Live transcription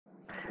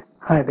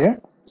Hi there.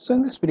 So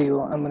in this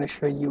video, I'm going to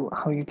show you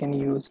how you can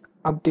use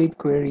update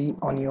query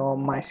on your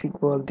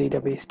MySQL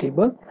database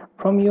table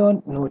from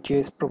your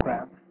Node.js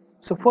program.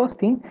 So first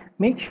thing,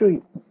 make sure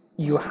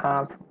you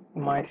have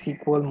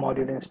MySQL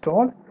module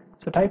installed.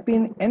 So type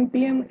in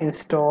npm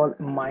install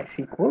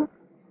MySQL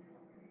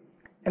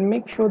and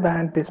make sure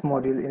that this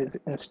module is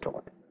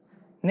installed.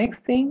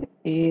 Next thing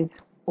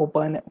is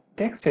open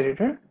text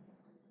editor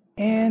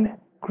and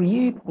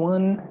create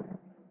one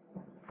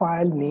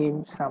file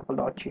name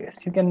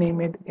sample.js. You can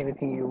name it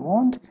anything you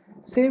want.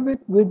 Save it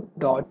with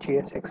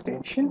 .js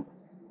extension.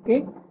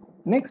 Okay.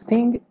 Next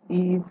thing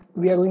is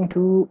we are going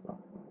to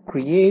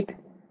create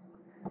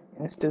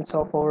instance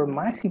of our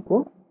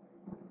MySQL.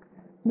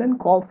 Then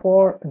call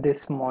for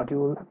this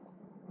module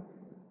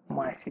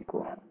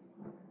MySQL.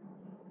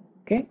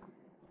 Okay.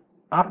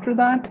 After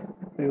that,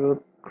 we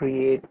will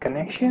create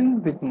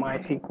connection with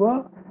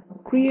MySQL.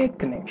 Create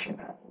connection.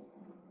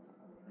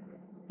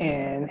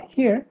 And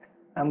here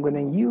I'm going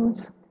to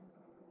use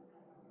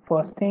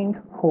first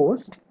thing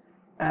host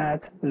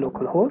as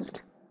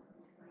localhost.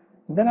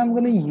 Then I'm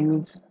going to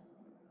use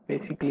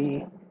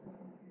basically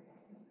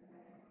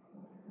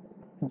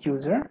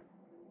user,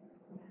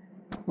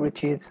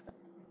 which is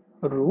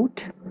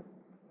root,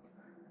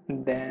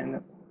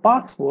 then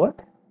password,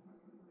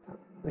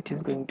 which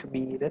is going to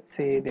be, let's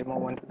say,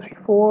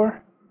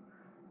 demo1234.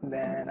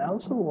 Then I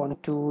also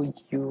want to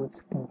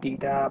use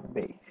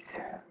database.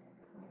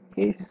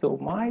 Okay, so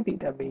my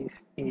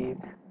database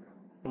is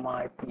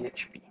my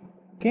PHP.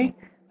 Okay,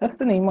 that's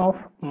the name of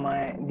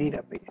my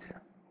database.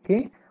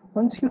 Okay,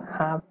 once you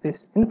have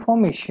this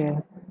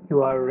information,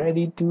 you are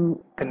ready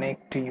to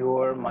connect to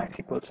your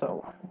MySQL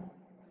server.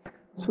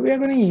 So we are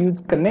going to use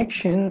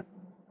connection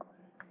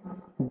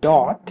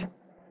dot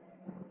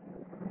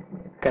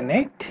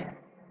connect,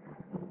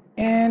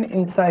 and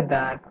inside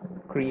that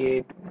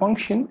create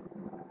function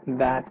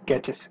that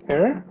catches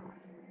error.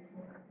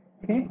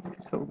 Okay,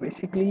 so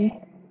basically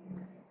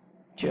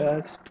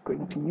just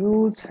going to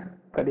use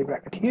curly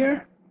bracket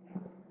here.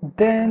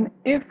 Then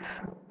if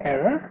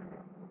error,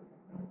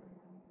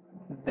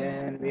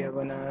 then we are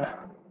gonna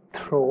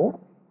throw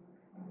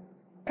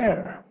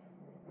error.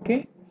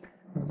 Okay,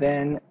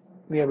 then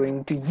we are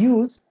going to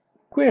use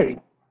query.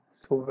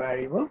 So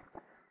variable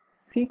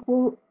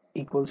SQL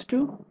equals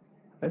to,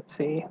 let's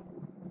say,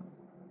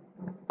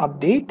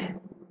 update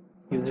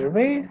user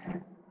base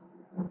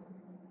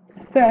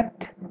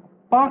set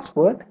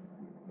password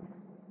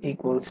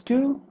equals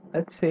to,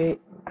 let's say,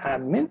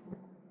 admin,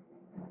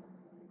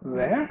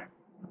 where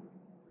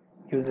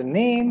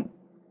username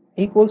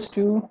equals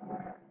to,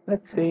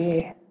 let's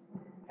say,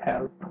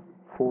 help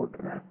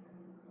folder.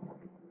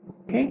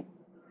 Okay,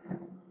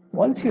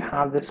 once you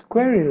have this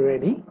query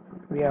ready,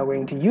 we are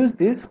going to use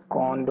this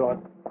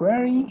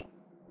con.query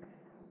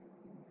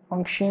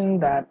function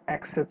that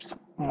accepts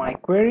my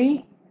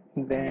query,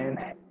 then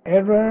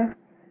error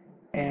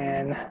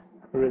and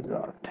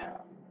result.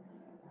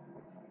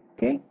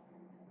 Okay,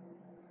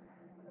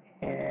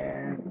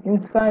 and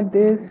inside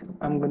this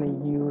I'm going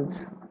to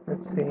use,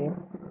 let's say,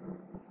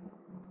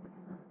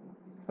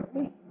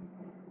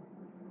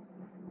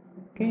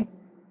 okay,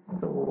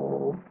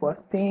 so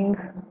first thing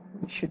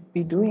we should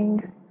be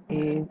doing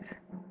is,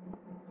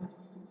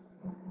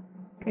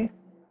 okay,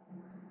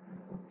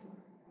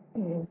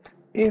 it's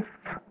if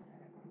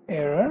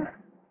error,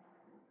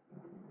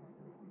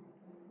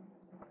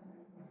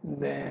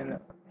 then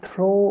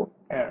throw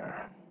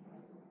error,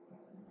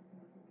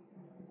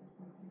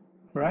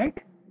 right?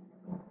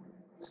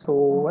 So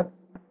what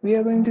we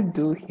are going to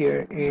do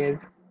here is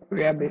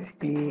we are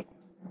basically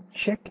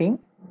checking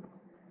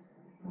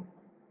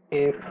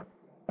if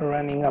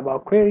running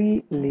above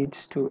query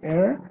leads to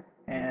error,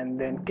 and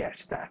then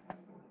catch that.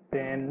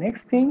 Then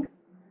next thing,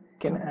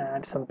 can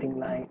add something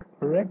like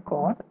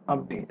record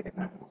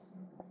updated.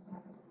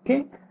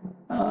 Okay,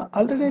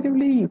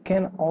 alternatively you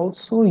can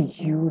also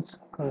use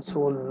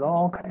console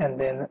log and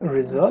then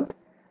result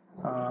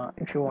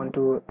if you want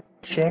to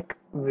check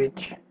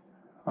which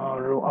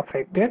row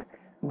affected.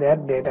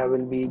 That data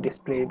will be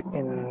displayed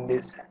in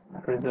this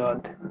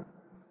result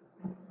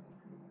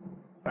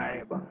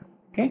variable.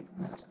 Okay,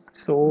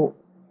 so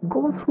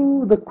go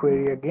through the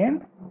query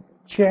again,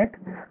 check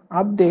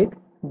update,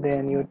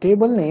 then your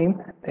table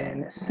name,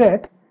 then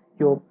set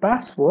your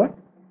password,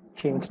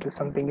 change to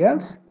something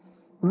else,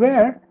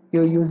 where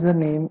your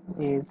username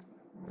is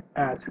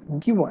as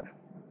given.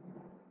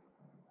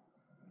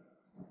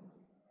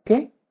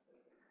 Okay,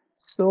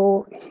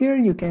 so here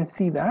you can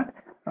see that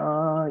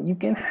you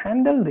can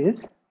handle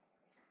this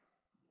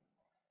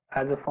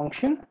as a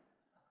function.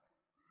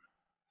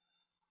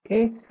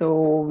 Okay,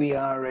 so we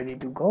are ready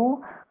to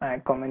go. I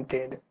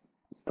commented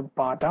the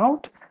part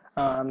out,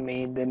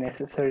 made the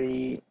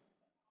necessary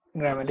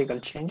grammatical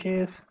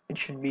changes. It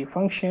should be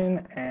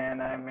function,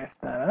 and I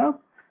messed that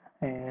up,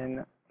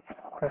 and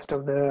rest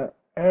of the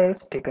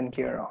errors taken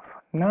care of.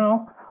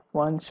 Now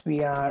once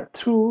we are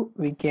through,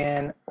 we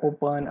can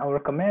open our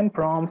command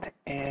prompt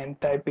and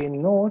type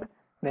in node,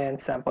 then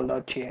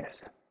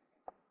sample.js.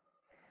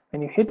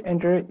 When you hit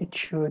enter, it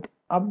should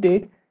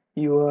update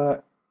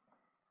your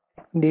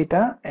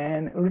data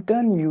and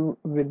return you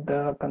with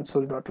the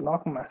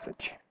console.log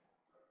message,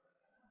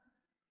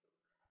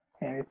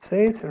 and it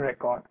says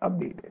record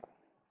updated.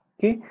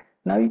 Okay,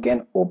 now you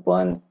can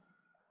open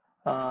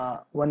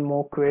one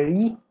more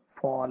query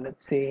for,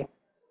 let's say,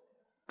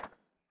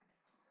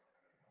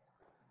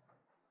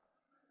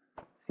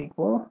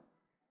 SQL,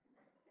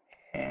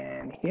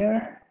 and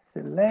here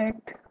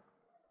select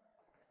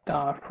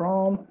start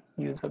from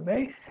user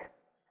base.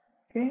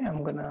 Okay,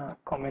 I'm gonna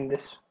comment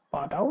this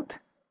part out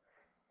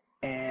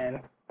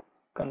and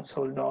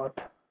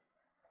console.log.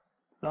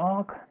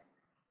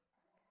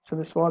 So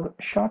this was a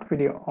short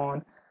video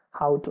on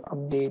how to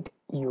update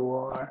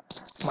your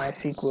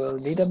MySQL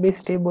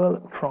database table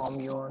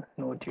from your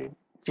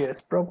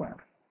Node.js program.